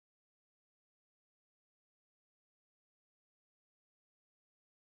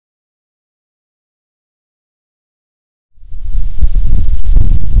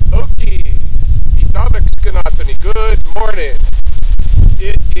morning.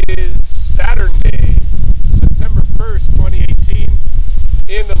 It is Saturday, September 1st, 2018,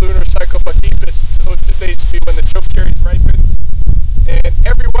 in the lunar cycle Pacifists. So today's be when the choke cherries ripen, and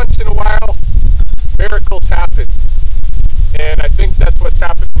every once in a while, miracles happen. And I think that's what's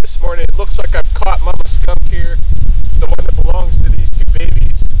happening this morning. It looks like I've caught Mama Skunk here, the one that belongs to these two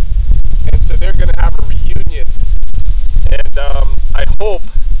babies, and so they're going to have a reunion. And I hope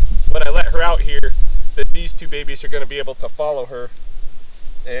when I let her out here that these two babies are going to be able to follow her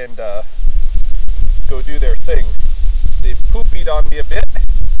and go do their thing. They've poopied on me a bit.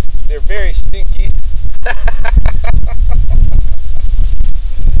 They're very stinky.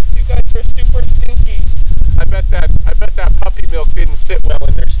 You guys are super stinky. I bet that puppy milk didn't sit well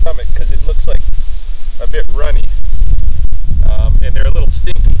in their stomach because it looks like a bit runny. And they're a little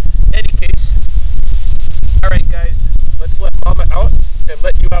stinky. Any case, all right guys, let's let Mama out and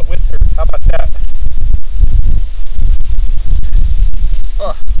let you out with her. How about that?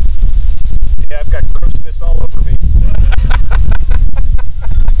 Oh, yeah, I've got grossness all over me.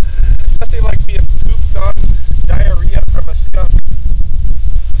 Nothing like being pooped on, diarrhea from a skunk.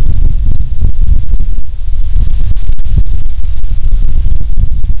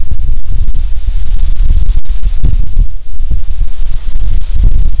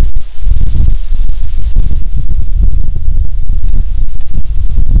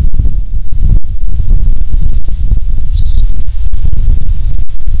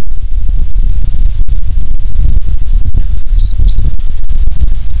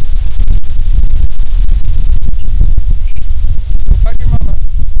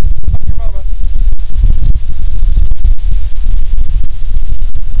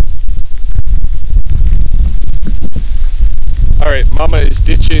 Alright, Mama is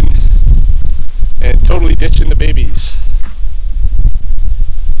ditching and totally ditching the babies.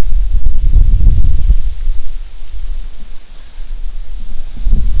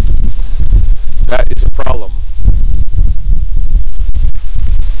 That is a problem.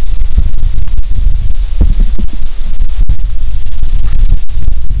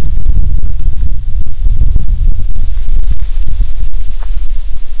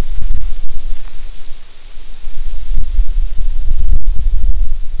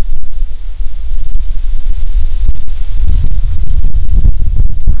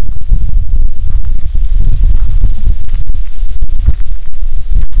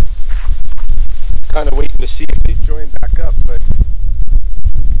 Kind of waiting to see if they join back up, but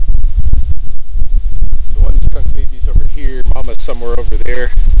the one skunk baby's over here, Mama's somewhere over there,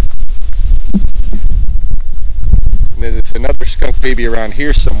 and then there's another skunk baby around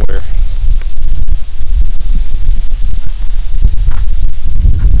here somewhere.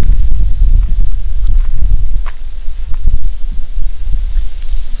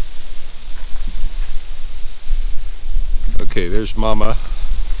 Okay, there's Mama.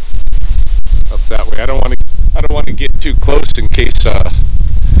 Up that way. I don't want to get too close in case I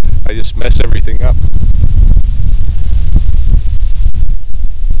just mess everything up.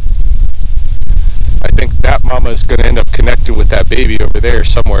 I think that Mama is going to end up connected with that baby over there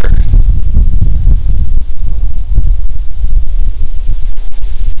somewhere.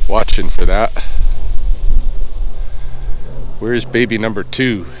 Watching for that. Where's baby number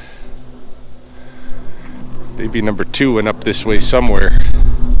 2? Baby number 2 went up this way somewhere.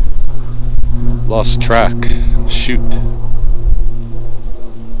 Lost track. Shoot.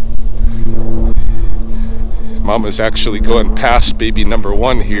 Mama's actually going past baby number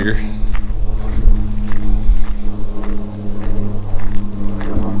 1 here.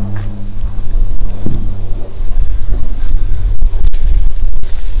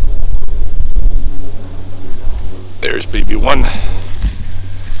 There's baby 1.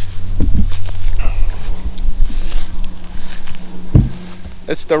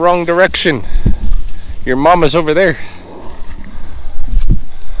 That's the wrong direction. Your Mama's over there.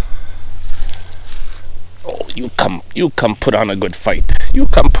 Oh, you come put on a good fight. You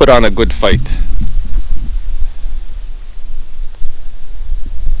come put on a good fight.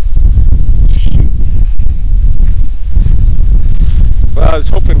 Shoot. Well, I was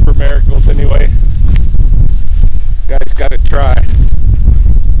hoping for miracles anyway. Guys gotta try.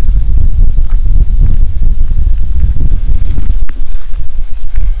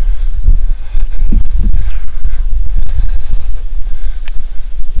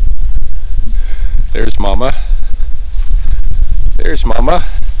 There's Mama. There's Mama.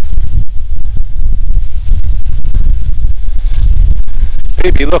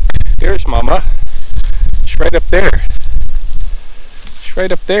 Baby, look. There's Mama. It's right up there. It's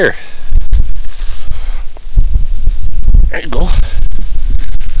right up there. There you go.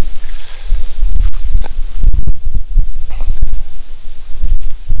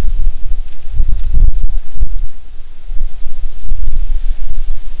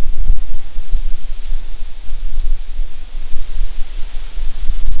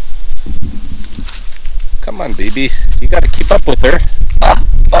 Come on, baby. You gotta keep up with her.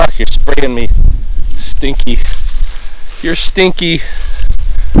 Oh, you're spraying me. Stinky. You're stinky.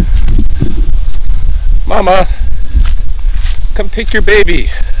 Mama, come pick your baby.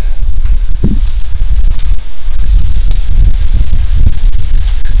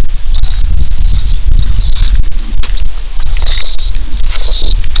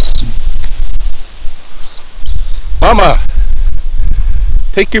 Mama,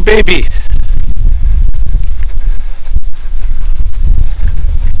 take your baby.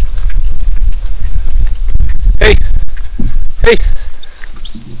 Hey, hey,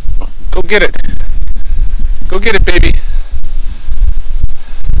 go get it. Go get it, baby.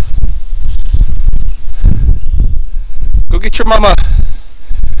 Go get your mama.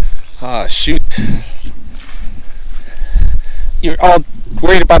 Ah, shoot. You're all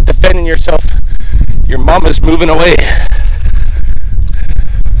worried about defending yourself. Your mama's moving away.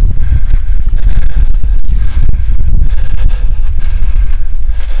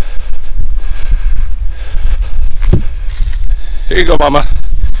 Here you go, mama.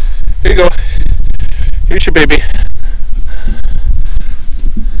 Here you go. Here's your baby.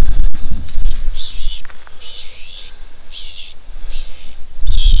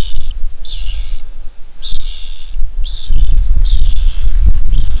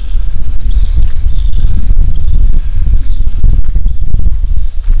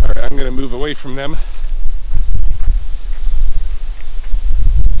 Alright, I'm going to move away from them.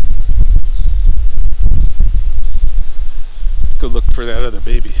 Let's go look for that other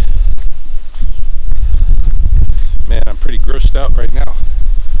baby. Man, I'm pretty grossed out right now.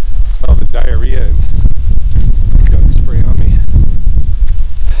 All the diarrhea and skunk spray on me.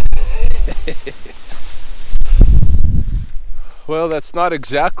 Well, that's not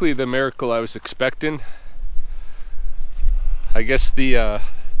exactly the miracle I was expecting. I guess the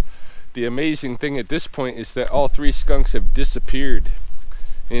amazing thing at this point is that all 3 skunks have disappeared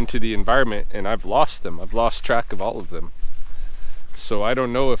into the environment, and I've lost them. I've lost track of all of them. So I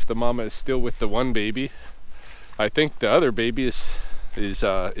don't know if the mama is still with the one baby. I think the other baby is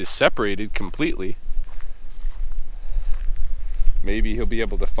separated completely. Maybe he'll be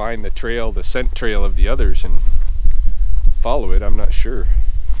able to find the trail, the scent trail of the others, and follow it. I'm not sure.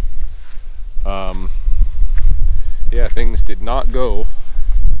 Yeah, things did not go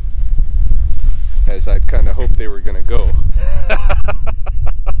as I'd kind of hoped they were going to go.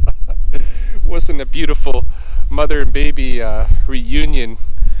 Wasn't a beautiful mother and baby reunion,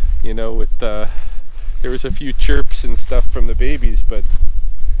 you know, with there was a few chirps and stuff from the babies, but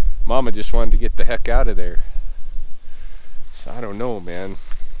mama just wanted to get the heck out of there. So I don't know, man.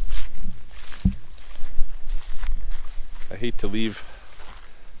 I hate to leave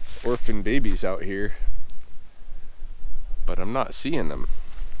orphan babies out here, but I'm not seeing them.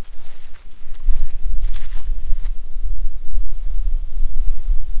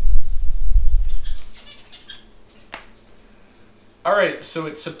 Alright, so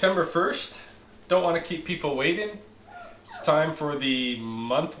it's September 1st. Don't want to keep people waiting. It's time for the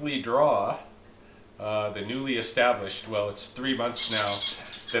monthly draw. The newly established, well, it's 3 months now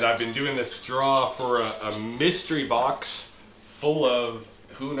that I've been doing this draw for a mystery box full of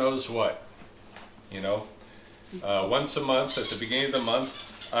who knows what. You know, once a month at the beginning of the month,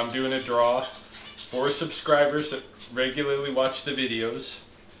 I'm doing a draw for subscribers that regularly watch the videos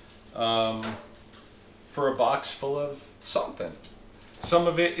for a box full of something. Some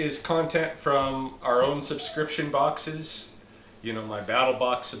of it is content from our own subscription boxes. You know, my Battle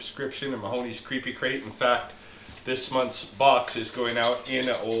Box subscription and Mahoney's Creepy Crate. In fact, this month's box is going out in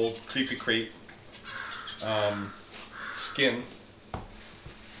an old Creepy Crate skin.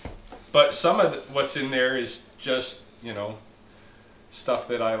 But some of what's in there is just, you know, stuff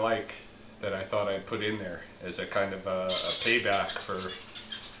that I like, that I thought I'd put in there as a kind of a payback for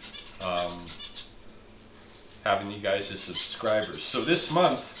having you guys as subscribers. So this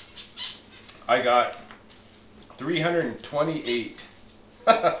month I got 328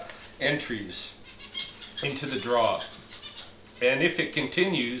 entries into the draw, and if it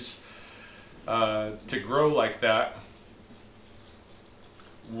continues to grow like that,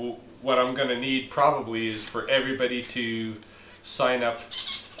 what I'm going to need probably is for everybody to sign up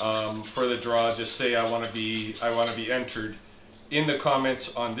for the draw. Just say I want to be entered in the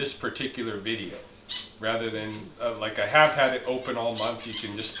comments on this particular video, rather than like I have had it open all month. You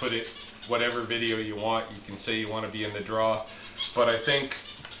can just put it whatever video you want. You can say you want to be in the draw, but I think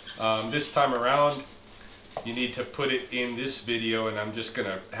this time around you need to put it in this video, and I'm just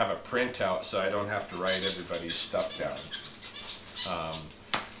gonna have a printout so I don't have to write everybody's stuff down.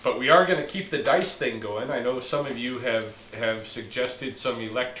 But we are going to keep the dice thing going. I know some of you have suggested some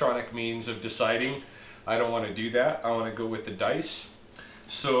electronic means of deciding. I don't want to do that. I want to go with the dice.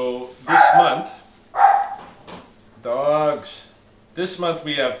 So this month, dogs, this month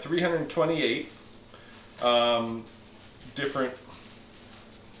we have 328 different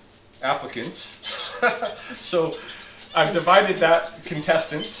applicants. So I've divided that,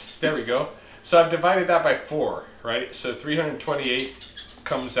 contestants, there we go. So I've divided that by 4, right? So 328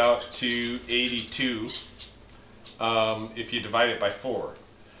 comes out to 82 if you divide it by 4.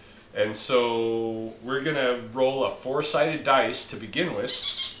 And so we're gonna roll a 4-sided dice to begin with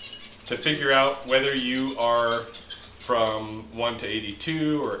to figure out whether you are from 1 to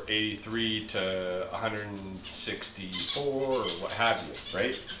 82 or 83 to 164 or what have you,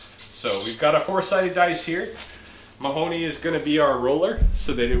 right? So we've got a 4-sided dice here. Mahoney is going to be our roller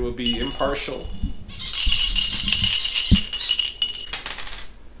so that it will be impartial.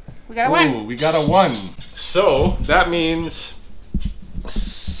 We got a 1. Ooh, we got a 1. So that means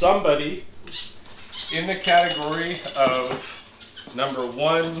somebody in the category of number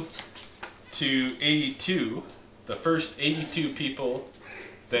 1 to 82, the first 82 people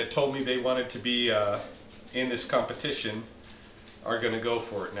that told me they wanted to be in this competition are going to go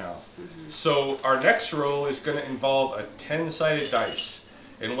for it now. So our next roll is going to involve a 10-sided dice.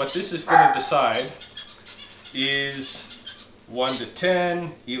 And what this is going to decide is 1 to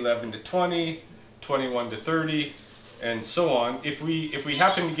 10, 11 to 20, 21 to 30, and so on. If we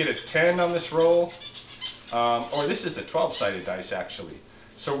happen to get a 10 on this roll, or this is a 12-sided dice actually.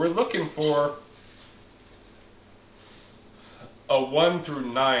 So we're looking for a 1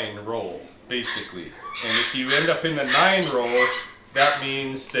 through 9 roll, basically. And if you end up in the 9 roll, that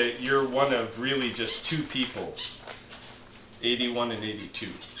means that you're one of really just 2 people, 81 and 82.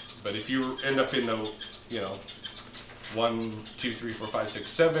 But if you end up in the, 1, 2, 3, 4, 5, 6,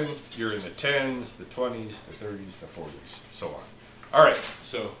 7, you're in the 10s, the 20s, the 30s, the 40s, so on. All right,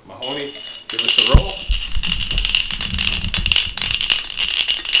 so Mahoney, give us a roll.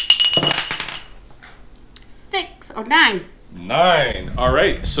 6 or 9. 9. All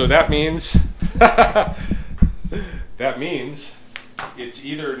right, so that means it's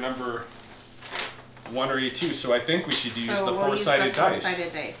either number 1 or 82. So I think we should use the 4-sided dice.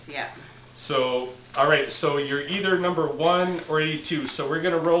 4-sided dice, yeah. So all right, so you're either number 1 or 82. So we're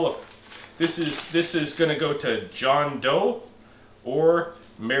gonna roll this is gonna go to John Doe or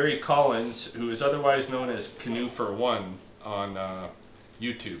Mary Collins, who is otherwise known as Canoe for One on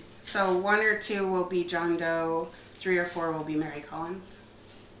YouTube. So 1 or 2 will be John Doe. 3 or 4 will be Mary Collins.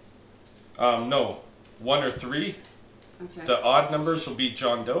 No, 1 or 3. Okay. The odd numbers will be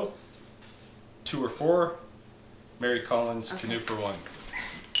John Doe. 2 or 4, Mary Collins, Okay. Canoe for One.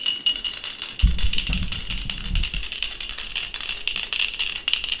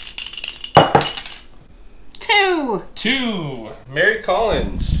 Two, Mary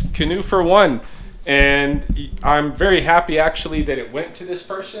Collins, Canoe for One. And I'm very happy actually that it went to this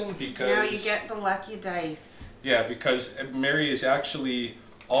person because... Now you get the lucky dice. Yeah, because Mary is actually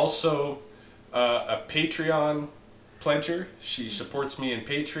also a Patreon pledger. She supports me in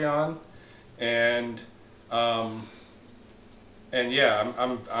Patreon, and yeah,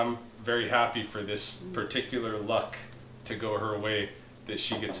 I'm very happy for this particular luck to go her way that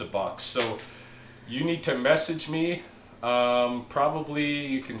she gets a box. So you need to message me. Probably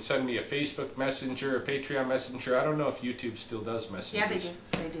you can send me a Facebook Messenger, a Patreon Messenger. I don't know if YouTube still does messengers. Yeah, they do.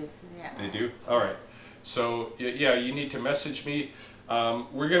 They do. Yeah. They do? All right. So yeah, you need to message me.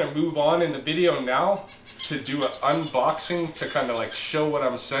 We're gonna move on in the video now to do an unboxing to kind of like show what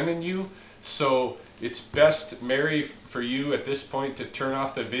I'm sending you. So it's best, Mary, for you at this point to turn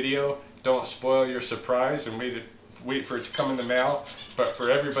off the video. Don't spoil your surprise and wait for it to come in the mail. But for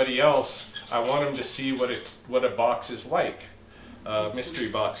everybody else, I want them to see what a box is like. Mystery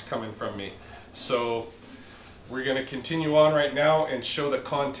box coming from me. So we're gonna continue on right now and show the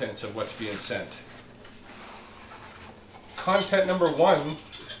contents of what's being sent. Content number 1,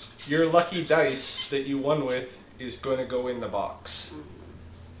 your lucky dice that you won with is going to go in the box.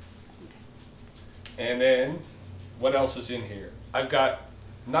 And then, what else is in here? I've got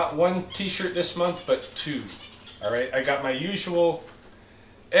not 1 t-shirt this month, but 2. All right, I got my usual,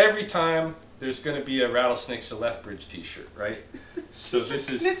 every time there's going to be a Rattlesnakes of Lethbridge t-shirt, right? So this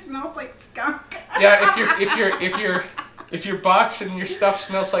is... It smells like skunk. Yeah, if your box and your stuff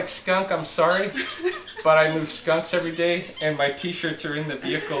smells like skunk, I'm sorry, but I move skunks every day, and my t-shirts are in the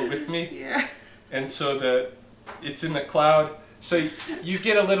vehicle with me. Yeah. And so it's in the cloud. So you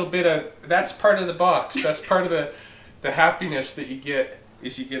get a little bit of, that's part of the box. That's part of the happiness that you get,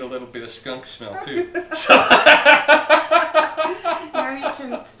 is you get a little bit of skunk smell too. So Now you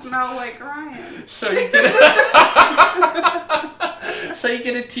can smell like Ryan. So you get So you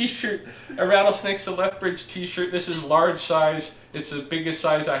get a t-shirt, a Rattlesnakes of Lethbridge t-shirt. This is large size. It's the biggest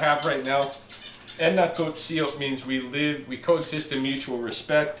size I have right now. And that goat seal means we coexist in mutual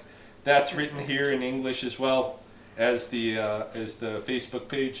respect. That's written here in English as well as the Facebook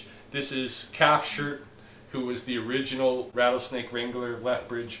page. This is Calf Shirt, who was the original rattlesnake wrangler of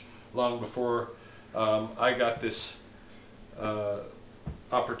Lethbridge long before I got this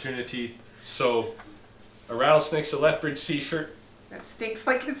opportunity. So a Rattlesnakes of Lethbridge t-shirt That stinks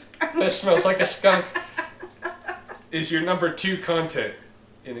like a skunk. that smells like a skunk is your number 2 content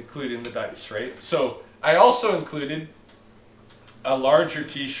in including the dice, right? So I also included a larger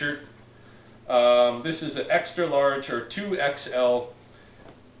t-shirt. This is an extra large or 2XL,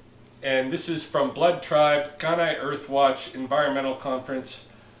 and this is from Blood Tribe, Gunai Earthwatch Environmental Conference.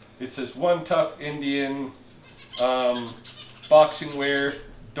 It says One Tough Indian, boxing wear,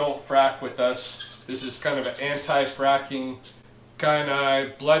 don't frack with us. This is kind of an anti-fracking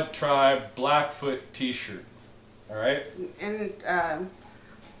Gunai Blood Tribe Blackfoot t-shirt. All right. And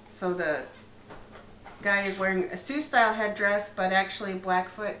so the guy is wearing a Sioux-style headdress, but actually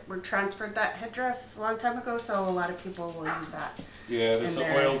Blackfoot were transferred that headdress a long time ago, so a lot of people will use that. Yeah, there's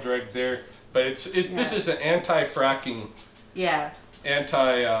an oil drag there, but this is an anti-fracking, Yeah.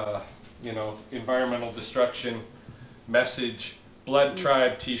 environmental destruction message Blood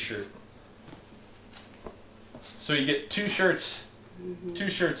Tribe t-shirt. So you get 2 shirts. 2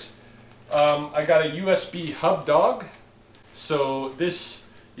 shirts. I got a USB hub dog. So this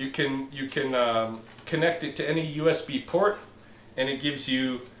you can connect it to any USB port, and it gives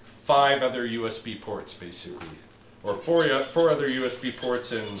you 5 other USB ports basically, or 4 other USB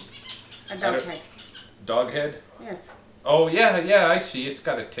ports and A dog head. dog head. Yes. Oh yeah, I see. It's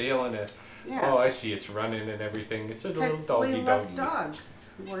got a tail and a. Yeah. Oh, I see. It's running and everything. It's a little Because doggy we love doggy. dogs.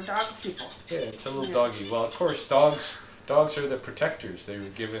 We're dog people. Yeah, it's a little doggy. Well, of course, dogs are the protectors. They were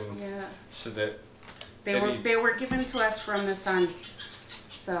given Yeah. so that They were given to us from the sun.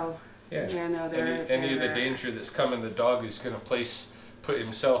 So yeah, no, they're any of the danger that's coming, the dog is going to put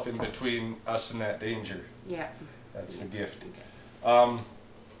himself in between us and that danger. Yeah. That's the gift. Okay.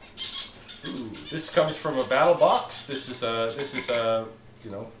 This comes from a battle box. This is a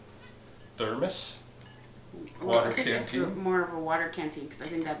thermos. Well, Water I think canteen. it's more of a water canteen because I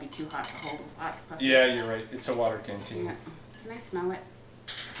think that'd be too hot to hold hot stuff. Yeah, you're right. It's a water canteen. Yeah. Can I smell it?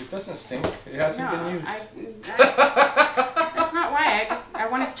 It doesn't stink. It hasn't been used. That's not why. I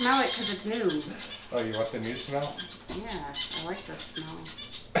want to smell it because it's new. Oh, you want the new smell? Yeah, I like the smell.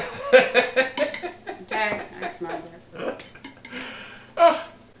 Okay, I smelled it. Oh,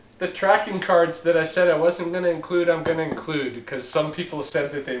 the tracking cards that I said I wasn't going to include, I'm going to include because some people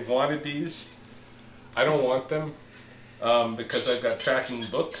said that they wanted these. I don't want them because I've got tracking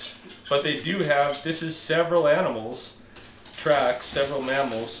books, but they do have, this is several animals, tracks, several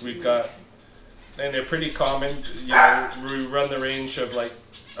mammals we've got, and they're pretty common. We run the range of like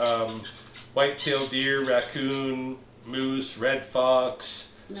white-tailed deer, raccoon, moose, red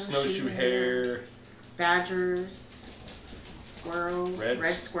fox, snowshoe hare, badgers, squirrel, red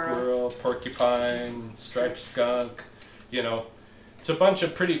squirrel, porcupine, striped skunk, It's a bunch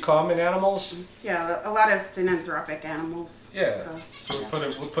of pretty common animals. Yeah, a lot of synanthropic animals. Yeah, so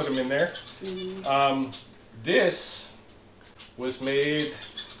we'll put them in there. Mm-hmm. This was made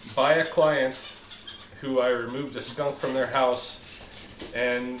by a client who I removed a skunk from their house,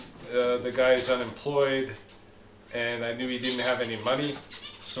 and the guy's unemployed, and I knew he didn't have any money,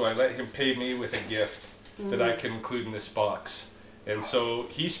 so I let him pay me with a gift that I can include in this box. And so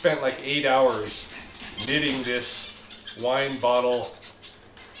he spent like 8 hours knitting this wine bottle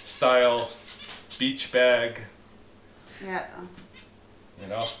style beach bag. Yeah.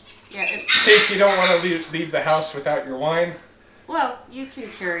 Yeah, in case you don't want to leave the house without your wine. Well, you can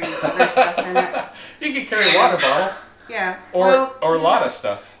carry other stuff in it. You can carry a water bottle. Yeah. Or a lot of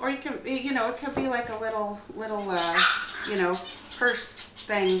stuff. Or you can, it could be like a little, purse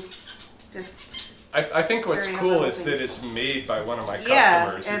thing. Just. I think what's cool is that it's made by one of my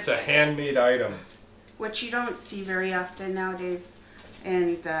customers. It's a handmade item. Which you don't see very often nowadays,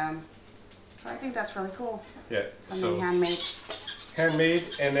 and so I think that's really cool. Yeah, Something handmade. Handmade,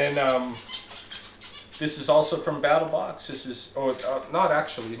 and then this is also from Battle Box. This is, not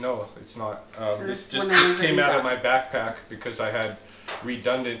actually, no, it's not. This just came out of my backpack because I had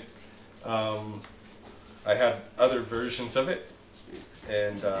redundant. I had other versions of it,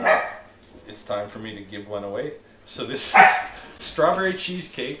 and it's time for me to give one away. So this is strawberry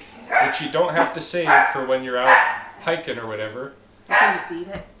cheesecake, which you don't have to save for when you're out hiking or whatever. You can just eat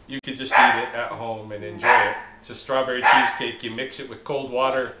it. You could just eat it at home and enjoy it. It's a strawberry cheesecake. You mix it with cold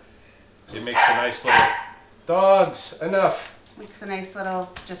water. It makes a nice little... Dogs, enough. Makes a nice little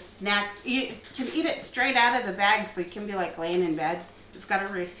just snack. You can eat it straight out of the bag, so you can be like laying in bed. It's got a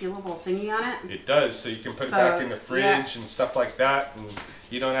resealable thingy on it. It does, so you can put it So, back in the fridge yeah. and stuff like that, and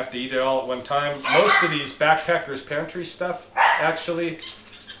you don't have to eat it all at one time. Most of these backpackers pantry stuff actually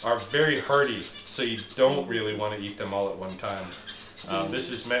are very hearty, so you don't really want to eat them all at one time. This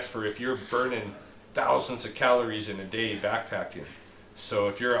is meant for if you're burning thousands of calories in a day backpacking. So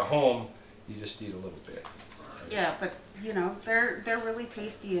if you're at home, you just eat a little bit. Yeah, but you know, they're really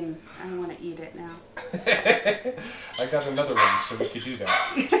tasty, and I want to eat it now. I got another one, so we could do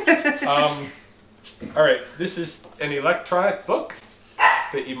that. All right, this is an electronic book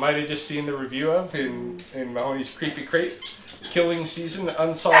that you might have just seen the review of in Mahoney's Creepy Crate. Killing Season,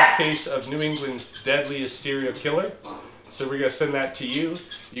 Unsolved Case of New England's Deadliest Serial Killer. So we're going to send that to you.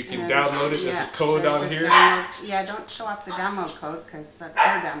 You can download it. There's a code on here. Yeah, don't show off the download code because that's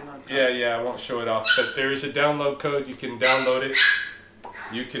their download code. Yeah, I won't show it off. But there is a download code. You can download it.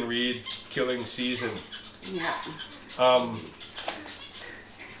 You can read Killing Season. Yeah.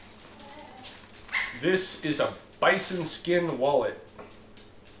 This is a bison skin wallet.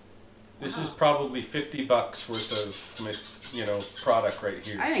 This is probably $50 worth of, product right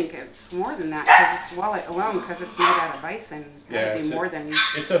here. I think it's more than that because this wallet alone, because it's made out of bison, it's gotta be more than.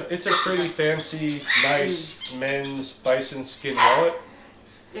 It's a pretty fancy, nice men's bison skin wallet.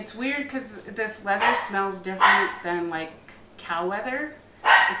 It's weird because this leather smells different than like cow leather.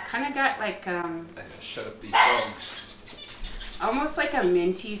 It's kind of got like I gotta shut up these dogs. almost like a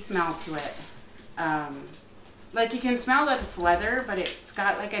minty smell to it. Like you can smell that it's leather, but it's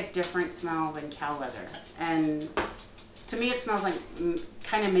got like a different smell than cow leather. And to me, it smells like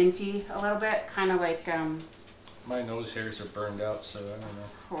kind of minty a little bit, kind of like my nose hairs are burned out, so I don't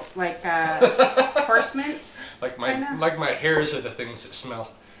know. Like horse mint. Like my hairs are the things that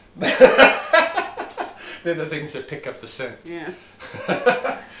smell. They're the things that pick up the scent. Yeah.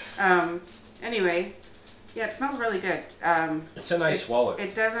 Anyway, yeah, it smells really good. It's a nice wallet.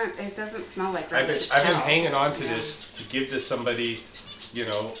 It doesn't smell like. I've been hanging on to this to give to somebody,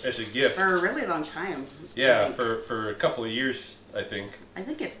 as a gift. For a really long time. Yeah, for a couple of years, I think. I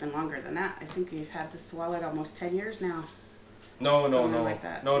think it's been longer than that. I think you've had this wallet almost 10 years now. No. Like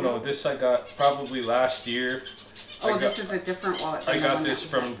that. No. This I got probably last year. Oh, this is a different wallet. I got this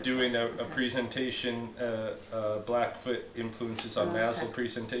from doing a presentation, Blackfoot Influences on Maslin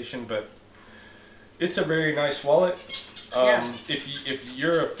presentation, but it's a very nice wallet. Yeah. If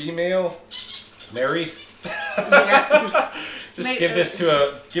you're a female, Mary, Yeah. just give this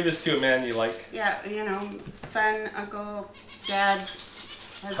to a man you like. Yeah, son, uncle, dad,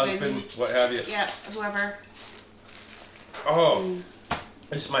 Husband, what have you. Yeah, whoever. Oh,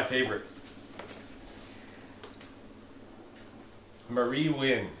 this is my favorite. Marie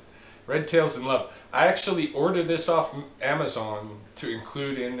Wynn, Red Tails in Love. I actually ordered this off Amazon to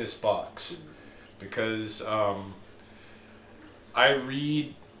include in this box because I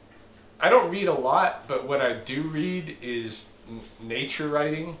don't read a lot, but what I do read is nature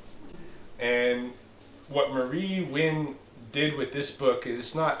writing. And what Marie Wynn did with this book,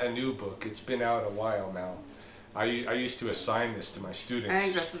 it's not a new book, it's been out a while now. I used to assign this to my students. I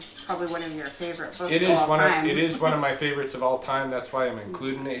think this is probably one of your favorite books It of is all time. It is one of my favorites of all time. That's why I'm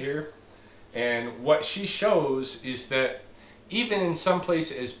including it here. And what she shows is that even in some place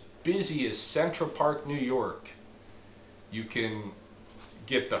as busy as Central Park, New York, you can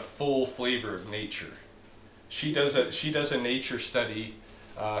get the full flavor of nature. She does a nature study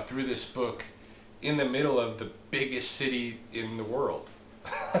through this book in the middle of the biggest city in the world.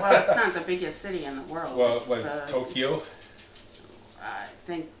 Well, it's not the biggest city in the world. Well, it's Tokyo? I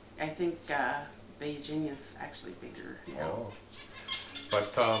think Beijing is actually bigger. Yeah. Oh.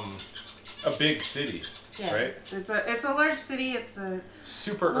 But a big city, Yeah. right? It's a large city. It's a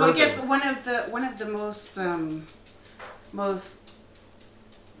Super well, urban. I guess one of the most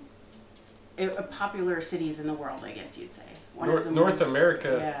popular cities in the world, I guess you'd say. North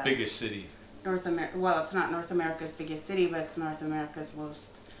America, biggest city. North America. Well, it's not North America's biggest city, but it's North America's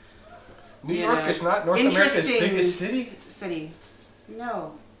most. New York is not North America's biggest city? City.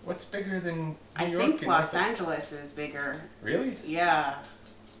 No. What's bigger than New I York? think Los Angeles is bigger. Really? Yeah.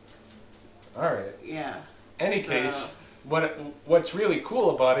 All right. Yeah. Any case, what's really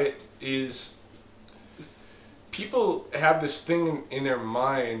cool about it is people have this thing in their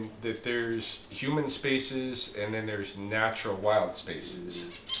mind that there's human spaces and then there's natural wild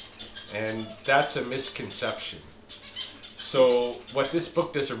spaces. And that's a misconception. So what this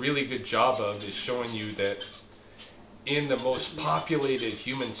book does a really good job of is showing you that in the most populated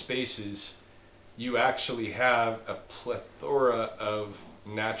human spaces, you actually have a plethora of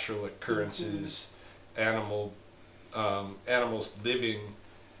natural occurrences, animal animals living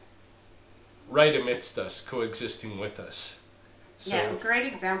right amidst us, coexisting with us. So, yeah,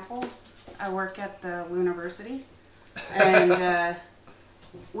 great example. I work at the University, and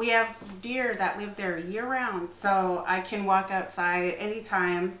we have deer that live there year round. So I can walk outside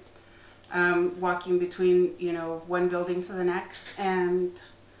anytime, walking between, you know, one building to the next, and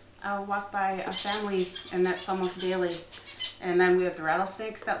I'll walk by a family, and that's almost daily. And then we have the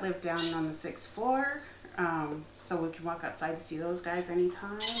rattlesnakes that live down on the 6th floor, so we can walk outside and see those guys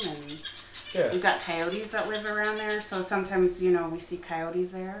anytime. And yeah. we've got coyotes that live around there, so sometimes, you know, we see coyotes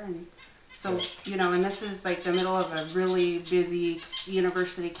there. And so, you know, and this is like the middle of a really busy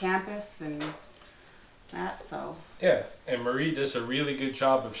university campus and that, so. Yeah, and Marie does a really good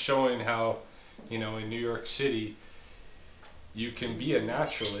job of showing how, you know, in New York City, you can be a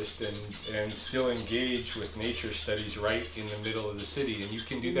naturalist and still engage with nature studies right in the middle of the city. And you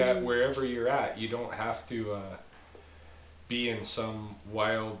can do that wherever you're at. You don't have to be in some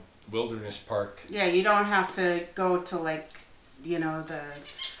wild wilderness park. Yeah, you don't have to go to, like, you know, the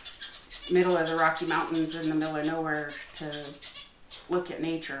middle of the Rocky Mountains in the middle of nowhere to look at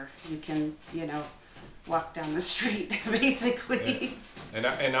nature. You can, you know, walk down the street, basically.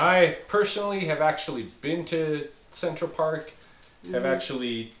 Yeah. And I personally have actually been to Central Park, have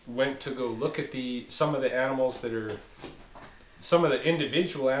actually went to go look at some of the animals that are, some of the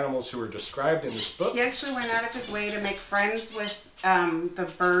individual animals who are described in this book. He actually went out of his way to make friends with the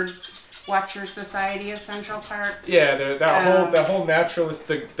Bird Watcher Society of Central Park. Yeah, that whole naturalist,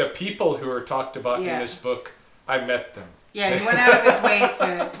 the people who are talked about in this book, I met them. Yeah, he went out of his way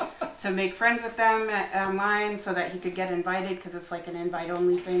to make friends with them online so that he could get invited, because it's like an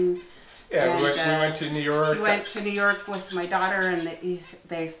invite-only thing. Yeah, and, we went to New York. We went to New York with my daughter, and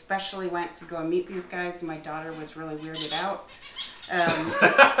they especially went to go meet these guys. My daughter was really weirded out.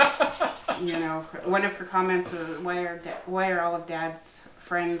 You know, one of her comments was, why are all of Dad's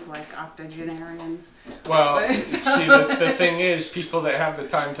friends like octogenarians? Well, see, the thing is, people that have the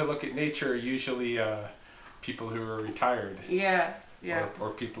time to look at nature are usually people who are retired. Yeah, yeah. Or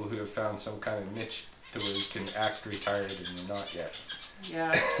people who have found some kind of niche to where you can act retired and you're not yet.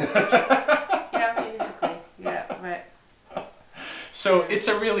 Yeah. Yeah, basically. Yeah, but. So it's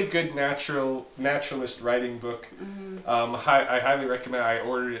a really good naturalist writing book. I highly recommend. I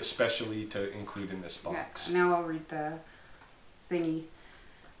ordered it specially to include in this box. Yeah, now I'll read the thingy.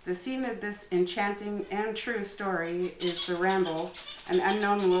 The scene of this enchanting and true story is the Ramble, an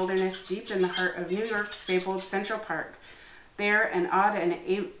unknown wilderness deep in the heart of New York's fabled Central Park. There, an odd and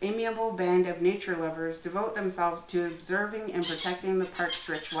amiable band of nature lovers devote themselves to observing and protecting the park's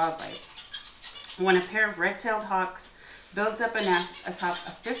rich wildlife. When a pair of red-tailed hawks builds up a nest atop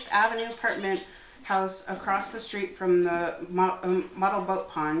a Fifth Avenue apartment house across the street from the model boat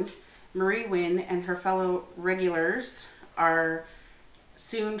pond, Marie Wynn and her fellow regulars are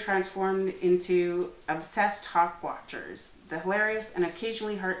soon transformed into obsessed hawk watchers. The hilarious and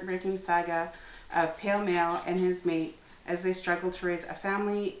occasionally heartbreaking saga of Pale Male and his mate as they struggle to raise a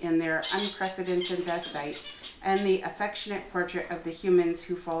family in their unprecedented vest site, and the affectionate portrait of the humans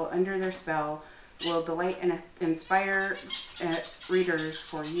who fall under their spell will delight and inspire readers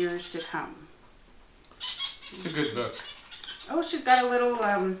for years to come. It's a good book. Oh, she's got a little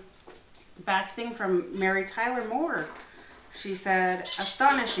back thing from Mary Tyler Moore. She said,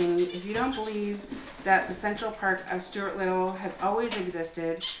 astonishing if you don't believe that the Central Park of Stuart Little has always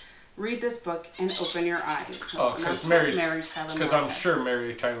existed. Read this book and open your eyes. Oh, because I'm said. sure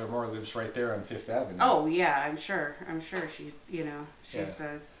Mary Tyler Moore lives right there on Fifth Avenue. Oh yeah, I'm sure she's she's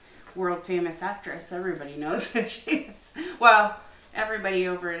a world famous actress. Everybody knows who she is. Well, everybody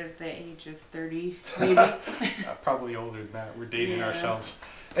over the age of 30, maybe. Probably older than that. We're dating ourselves.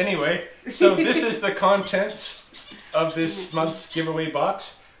 Anyway, so this is the contents of this month's giveaway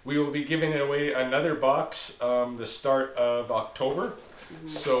box. We will be giving away another box the start of October.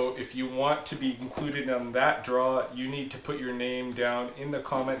 So if you want to be included on that draw, you need to put your name down in the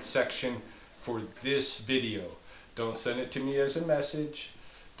comment section for this video. Don't send it to me as a message.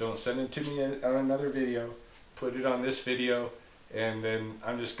 Don't send it to me on another video. Put it on this video, and then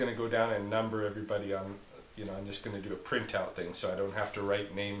I'm just going to go down and number everybody on, I'm just going to do a printout thing so I don't have to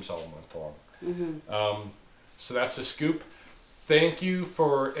write names all month long. So that's a scoop. Thank you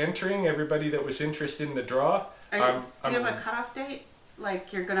for entering, everybody that was interested in the draw. Do you have a cutoff date?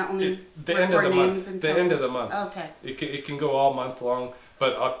 Like you're gonna only the end of the names month. until The end of the month. Okay. It can go all month long,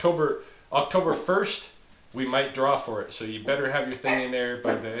 but October 1st we might draw for it. So you better have your thing in there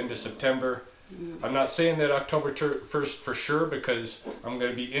by the end of September. I'm not saying that October 1st for sure, because I'm going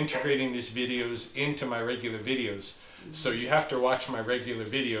to be integrating these videos into my regular videos. So you have to watch my regular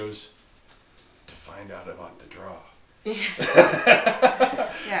videos to find out about the draw. Yeah.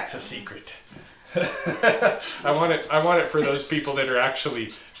 It's a secret. I want it for those people that are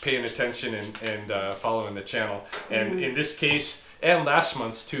actually paying attention and following the channel. And in this case, and last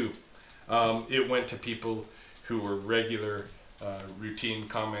month's too, it went to people who were regular, routine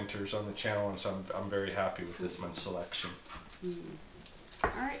commenters on the channel, and so I'm very happy with this month's selection. All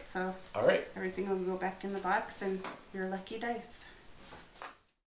right, so All right. everything will go back in the box, and your lucky dice.